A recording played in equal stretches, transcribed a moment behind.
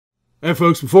Hey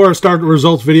folks, before I start the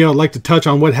results video, I'd like to touch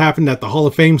on what happened at the Hall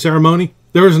of Fame ceremony.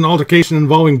 There was an altercation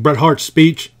involving Bret Hart's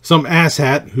speech. Some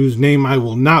asshat, whose name I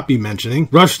will not be mentioning,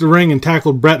 rushed the ring and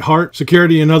tackled Bret Hart.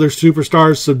 Security and other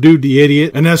superstars subdued the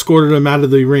idiot and escorted him out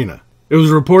of the arena. It was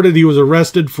reported he was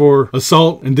arrested for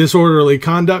assault and disorderly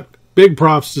conduct. Big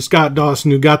props to Scott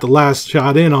Dawson, who got the last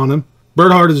shot in on him.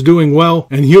 Bret Hart is doing well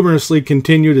and humorously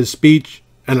continued his speech.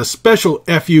 And a special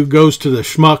FU goes to the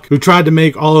schmuck who tried to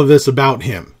make all of this about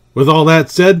him. With all that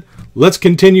said, let's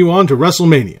continue on to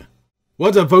Wrestlemania.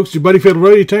 What's up, folks? Your buddy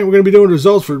Fatalroadie. Tonight we're going to be doing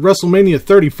results for Wrestlemania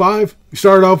 35. We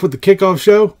started off with the kickoff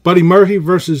show, Buddy Murphy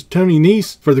versus Tony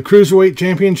Nese for the Cruiserweight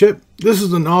Championship. This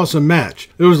was an awesome match.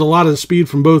 There was a lot of speed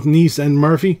from both Nese and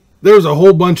Murphy. There was a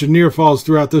whole bunch of near falls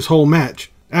throughout this whole match.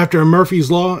 After a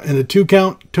Murphy's Law and a 2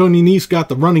 count, Tony Nese got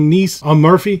the running Nese on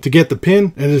Murphy to get the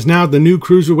pin and is now the new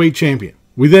Cruiserweight Champion.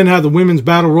 We then have the Women's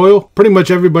Battle Royal. Pretty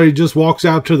much everybody just walks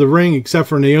out to the ring except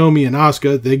for Naomi and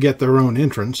Asuka. They get their own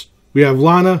entrance. We have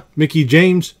Lana, Mickie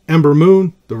James, Ember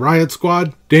Moon, the Riot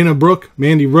Squad, Dana Brooke,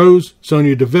 Mandy Rose,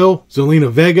 Sonya Deville, Zelina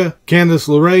Vega, Candice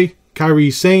LeRae,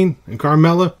 Kairi Sane, and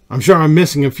Carmella. I'm sure I'm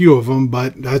missing a few of them,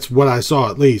 but that's what I saw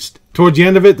at least. Towards the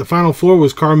end of it, the final 4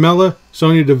 was Carmella,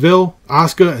 Sonya Deville,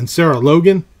 Asuka, and Sarah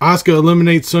Logan. Asuka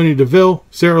eliminates Sonya Deville,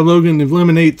 Sarah Logan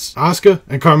eliminates Asuka,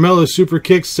 and Carmella super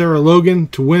kicks Sarah Logan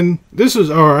to win. This was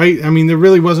alright. I mean, there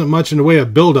really wasn't much in the way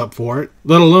of build-up for it,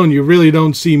 let alone you really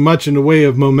don't see much in the way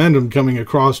of momentum coming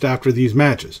across after these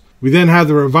matches. We then have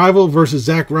the Revival versus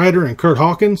Zack Ryder and Kurt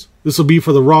Hawkins. This will be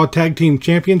for the Raw Tag Team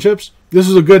Championships. This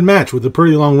was a good match with a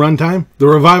pretty long runtime. The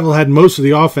Revival had most of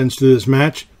the offense to this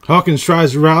match. Hawkins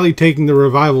tries to rally, taking the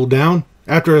Revival down.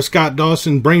 After a Scott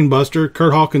Dawson brainbuster,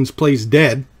 Kurt Hawkins plays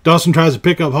dead. Dawson tries to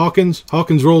pick up Hawkins.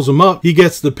 Hawkins rolls him up. He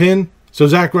gets the pin. So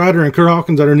Zack Ryder and Kurt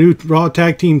Hawkins are our new Raw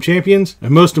Tag Team Champions.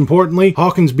 And most importantly,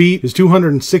 Hawkins beat his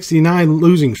 269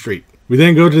 losing streak. We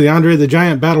then go to the Andre the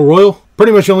Giant Battle Royal.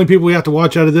 Pretty much the only people we have to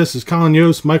watch out of this is Colin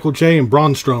Yost, Michael Che, and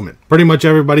Braun Strowman. Pretty much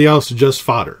everybody else is just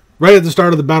fodder. Right at the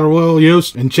start of the Battle Royal,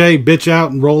 Yost and Che bitch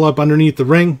out and roll up underneath the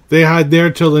ring. They hide there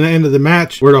till the end of the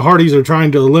match, where the Hardys are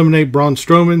trying to eliminate Braun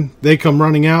Strowman. They come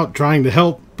running out, trying to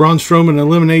help. Braun Strowman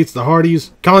eliminates the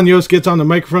Hardys. Colin Yost gets on the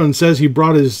microphone and says he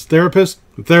brought his therapist.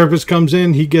 The therapist comes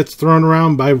in, he gets thrown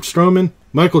around by Strowman.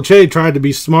 Michael Che tried to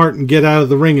be smart and get out of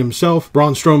the ring himself.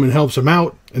 Braun Strowman helps him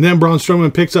out. And then Braun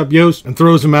Strowman picks up Yost and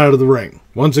throws him out of the ring.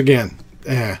 Once again,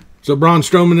 So Braun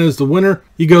Strowman is the winner.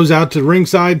 He goes out to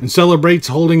ringside and celebrates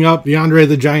holding up the Andre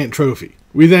the Giant trophy.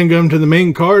 We then go to the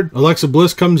main card. Alexa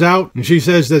Bliss comes out and she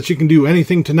says that she can do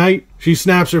anything tonight. She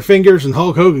snaps her fingers and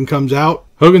Hulk Hogan comes out.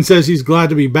 Hogan says he's glad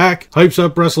to be back, hypes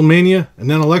up WrestleMania, and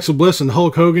then Alexa Bliss and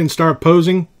Hulk Hogan start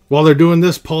posing. While they're doing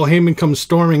this, Paul Heyman comes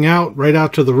storming out right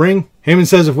out to the ring. Heyman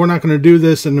says if we're not going to do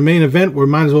this in the main event, we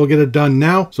might as well get it done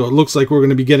now. So it looks like we're going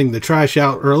to be getting the trash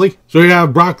out early. So we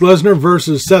have Brock Lesnar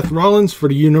versus Seth Rollins for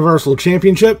the Universal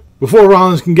Championship. Before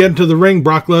Rollins can get into the ring,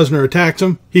 Brock Lesnar attacks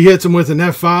him. He hits him with an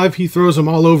F5. He throws him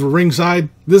all over ringside.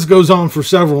 This goes on for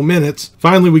several minutes.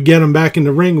 Finally, we get him back in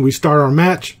the ring and we start our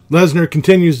match. Lesnar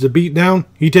continues the beatdown.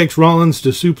 He takes Rollins to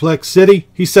Suplex City.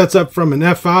 He sets up from an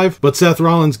F5, but Seth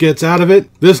Rollins gets out of it.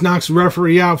 This knocks the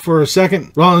referee out for a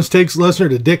second. Rollins takes Lesnar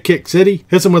to Dick Kick City,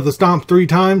 hits him with a stomp 3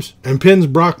 times, and pins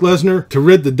Brock Lesnar to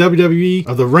rid the WWE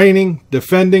of the reigning,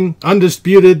 defending,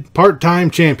 undisputed, part-time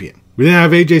champion. We then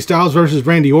have AJ Styles versus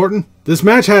Randy Orton. This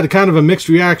match had a kind of a mixed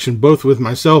reaction both with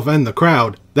myself and the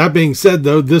crowd. That being said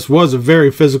though, this was a very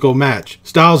physical match.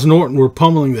 Styles and Orton were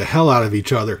pummeling the hell out of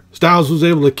each other. Styles was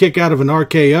able to kick out of an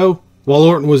RKO. While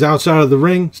Orton was outside of the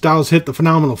ring, Styles hit the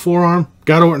phenomenal forearm,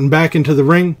 got Orton back into the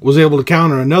ring, was able to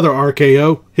counter another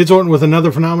RKO, hits Orton with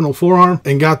another phenomenal forearm,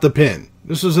 and got the pin.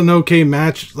 This was an okay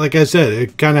match. Like I said,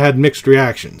 it kind of had mixed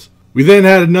reactions. We then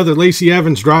had another Lacey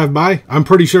Evans drive-by. I'm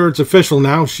pretty sure it's official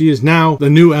now. She is now the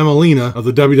new Emelina of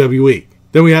the WWE.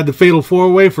 Then we had the Fatal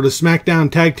 4-Way for the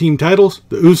SmackDown Tag Team titles.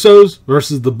 The Usos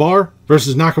versus The Bar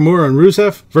versus Nakamura and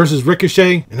Rusev versus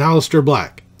Ricochet and Aleister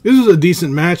Black. This was a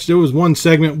decent match. There was one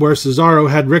segment where Cesaro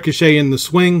had Ricochet in the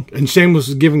swing and Sheamus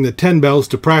was giving the 10 bells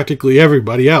to practically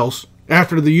everybody else.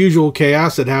 After the usual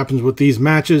chaos that happens with these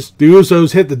matches, the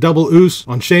Usos hit the double Us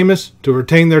on Sheamus to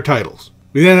retain their titles.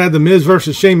 We then had The Miz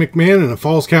versus Shane McMahon in a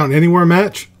Falls Count Anywhere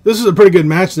match. This is a pretty good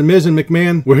match. The Miz and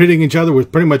McMahon were hitting each other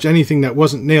with pretty much anything that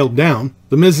wasn't nailed down.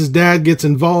 The Miz's dad gets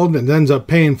involved and ends up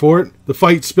paying for it. The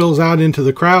fight spills out into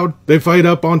the crowd. They fight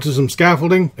up onto some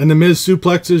scaffolding, and The Miz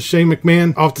suplexes Shane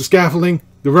McMahon off the scaffolding.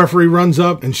 The referee runs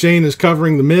up, and Shane is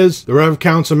covering The Miz. The ref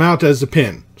counts him out as the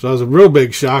pin. So it was a real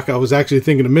big shock. I was actually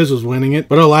thinking The Miz was winning it,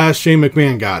 but alas, Shane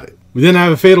McMahon got it. We then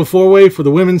have a fatal 4-way for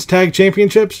the Women's Tag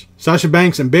Championships. Sasha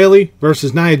Banks and Bayley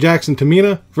versus Nia Jax and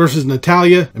Tamina versus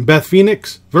Natalya and Beth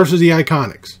Phoenix versus the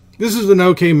Iconics. This is an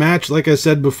okay match. Like I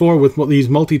said before, with these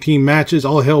multi-team matches,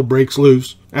 all hell breaks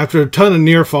loose. After a ton of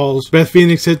near falls, Beth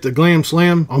Phoenix hit the Glam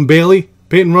Slam on Bayley.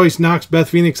 Peyton Royce knocks Beth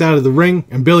Phoenix out of the ring,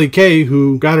 and Billie Kay,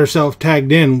 who got herself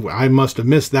tagged in, I must have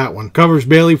missed that one, covers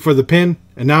Bayley for the pin,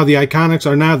 and now the Iconics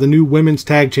are now the new Women's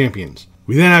Tag Champions.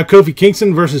 We then have Kofi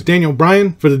Kingston versus Daniel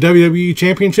Bryan for the WWE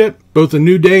Championship. Both the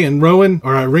New Day and Rowan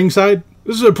are at ringside.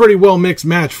 This is a pretty well mixed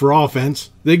match for offense.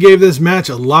 They gave this match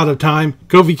a lot of time.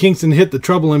 Kofi Kingston hit the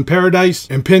Trouble in Paradise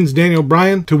and pins Daniel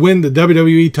Bryan to win the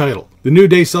WWE title. The New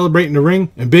Day celebrate in the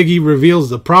ring, and Big E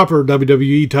reveals the proper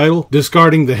WWE title,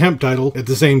 discarding the hemp title at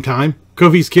the same time.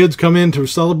 Kofi's kids come in to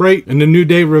celebrate, and the New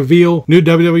Day reveal new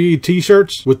WWE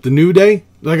t-shirts with the New Day.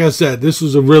 Like I said, this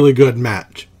was a really good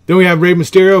match. Then we have Rey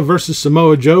Mysterio versus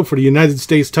Samoa Joe for the United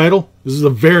States title. This is a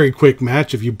very quick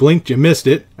match. If you blinked, you missed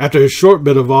it. After a short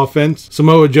bit of offense,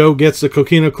 Samoa Joe gets the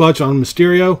Coquina Clutch on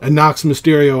Mysterio and knocks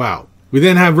Mysterio out. We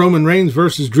then have Roman Reigns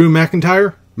versus Drew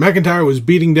McIntyre. McIntyre was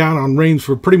beating down on Reigns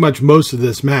for pretty much most of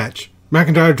this match.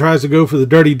 McIntyre tries to go for the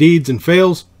dirty deeds and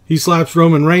fails. He slaps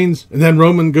Roman Reigns, and then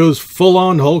Roman goes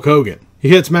full-on Hulk Hogan. He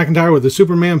hits McIntyre with a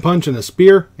Superman punch and a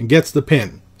spear and gets the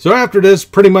pin. So after this,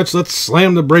 pretty much let's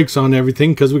slam the brakes on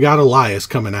everything because we got Elias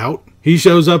coming out. He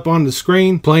shows up on the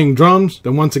screen playing drums,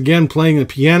 then once again playing the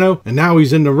piano, and now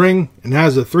he's in the ring and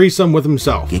has a threesome with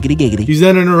himself. Giggity giggity. He's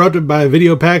then interrupted by a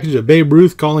video package of Babe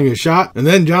Ruth calling a shot, and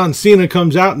then John Cena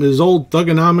comes out in his old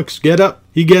Thugonomics getup.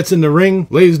 He gets in the ring,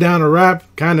 lays down a rap,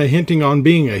 kind of hinting on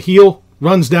being a heel,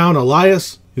 runs down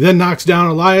Elias. He then knocks down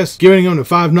Elias, giving him the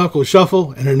 5-knuckle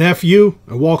shuffle and an FU,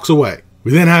 and walks away.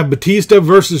 We then have Batista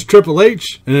versus Triple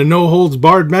H in a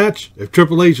no-holds-barred match. If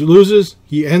Triple H loses,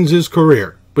 he ends his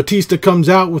career. Batista comes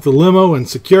out with a limo and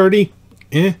security.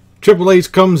 Triple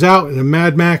H comes out in a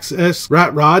Mad Max-esque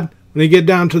rat rod. When they get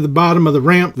down to the bottom of the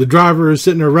ramp, the driver is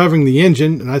sitting there revving the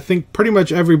engine, and I think pretty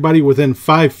much everybody within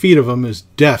 5 feet of him is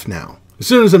deaf now. As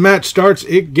soon as the match starts,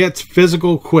 it gets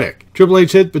physical quick. Triple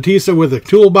H hits Batista with a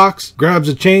toolbox, grabs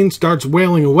a chain, starts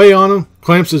wailing away on him,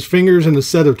 clamps his fingers in a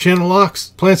set of channel locks,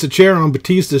 plants a chair on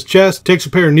Batista's chest, takes a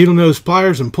pair of needle-nose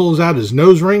pliers and pulls out his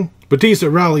nose ring. Batista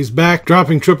rallies back,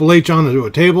 dropping Triple H onto a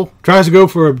table, tries to go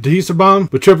for a Batista bomb,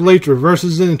 but Triple H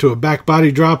reverses it into a back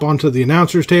body drop onto the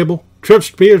announcer's table, trips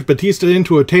spears Batista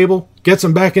into a table, gets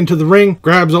him back into the ring,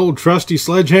 grabs old trusty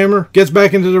sledgehammer, gets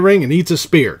back into the ring and eats a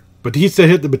spear. Batista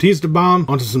hit the Batista bomb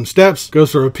onto some steps,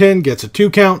 goes for a pin, gets a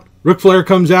 2 count. Ric Flair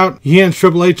comes out, he hands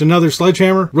Triple H another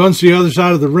sledgehammer, runs to the other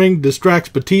side of the ring, distracts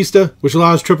Batista, which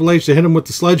allows Triple H to hit him with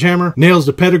the sledgehammer, nails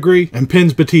the pedigree, and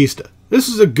pins Batista. This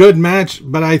is a good match,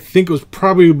 but I think it was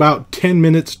probably about 10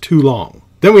 minutes too long.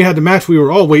 Then we had the match we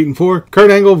were all waiting for,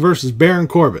 Kurt Angle versus Baron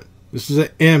Corbin. This is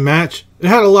an match. It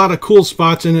had a lot of cool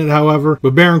spots in it, however,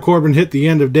 but Baron Corbin hit the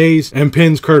end of days and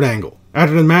pins Kurt Angle.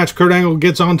 After the match, Kurt Angle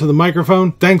gets onto the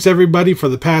microphone, thanks everybody for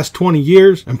the past 20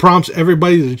 years, and prompts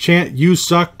everybody to chant "You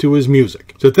Suck" to his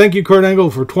music. So thank you, Kurt Angle,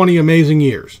 for 20 amazing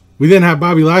years. We then have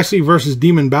Bobby Lashley versus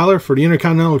Demon Balor for the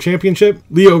Intercontinental Championship.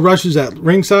 Leo rushes at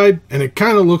ringside, and it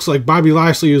kind of looks like Bobby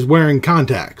Lashley is wearing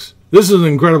contacts. This is an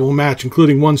incredible match,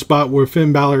 including one spot where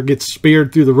Finn Balor gets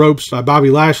speared through the ropes by Bobby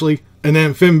Lashley, and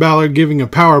then Finn Balor giving a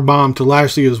power bomb to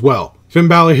Lashley as well. Finn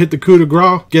Balor hit the coup de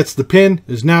grace, gets the pin,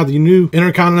 is now the new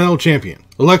Intercontinental Champion.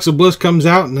 Alexa Bliss comes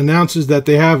out and announces that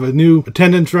they have a new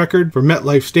attendance record for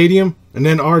MetLife Stadium, and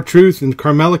then R-Truth and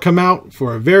Carmella come out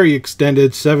for a very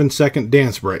extended 7-second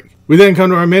dance break. We then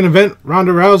come to our main event,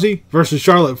 Ronda Rousey versus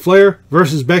Charlotte Flair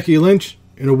versus Becky Lynch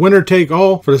in a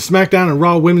winner-take-all for the SmackDown and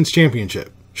Raw Women's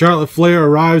Championship. Charlotte Flair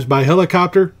arrives by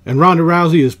helicopter, and Ronda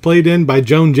Rousey is played in by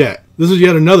Joan Jett. This is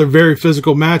yet another very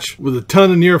physical match with a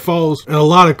ton of near falls and a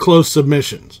lot of close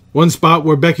submissions. One spot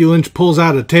where Becky Lynch pulls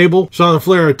out a table, Charlotte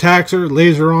Flair attacks her,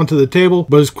 lays her onto the table,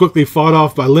 but is quickly fought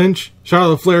off by Lynch.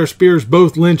 Charlotte Flair spears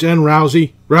both Lynch and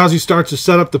Rousey. Rousey starts to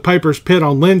set up the Piper's Pit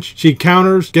on Lynch. She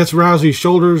counters, gets Rousey's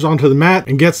shoulders onto the mat,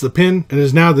 and gets the pin, and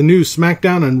is now the new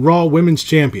SmackDown and Raw Women's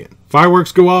Champion.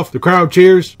 Fireworks go off, the crowd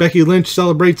cheers, Becky Lynch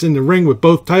celebrates in the ring with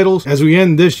both titles as we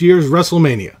end this year's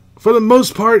Wrestlemania. For the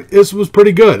most part, this was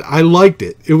pretty good. I liked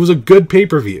it. It was a good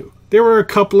pay-per-view. There were a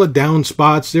couple of down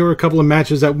spots. There were a couple of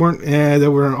matches that weren't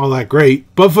all that great.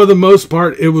 But for the most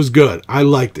part, it was good. I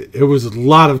liked it. It was a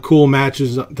lot of cool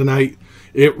matches tonight.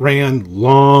 It ran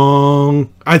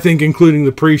long. I think including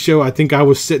the pre-show, I think I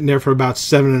was sitting there for about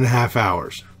 7.5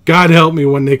 hours. God help me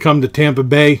when they come to Tampa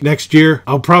Bay next year.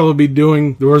 I'll probably be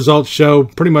doing the results show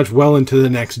pretty much well into the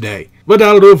next day. But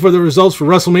that'll do it for the results for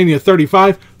WrestleMania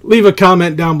 35. Leave a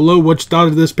comment down below what you thought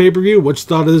of this pay-per-view, what you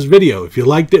thought of this video. If you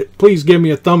liked it, please give me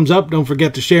a thumbs up. Don't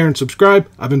forget to share and subscribe.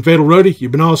 I've been Fatalroadie.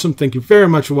 You've been awesome. Thank you very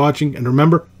much for watching. And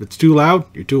remember, if it's too loud,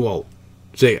 you're too old.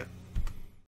 See ya.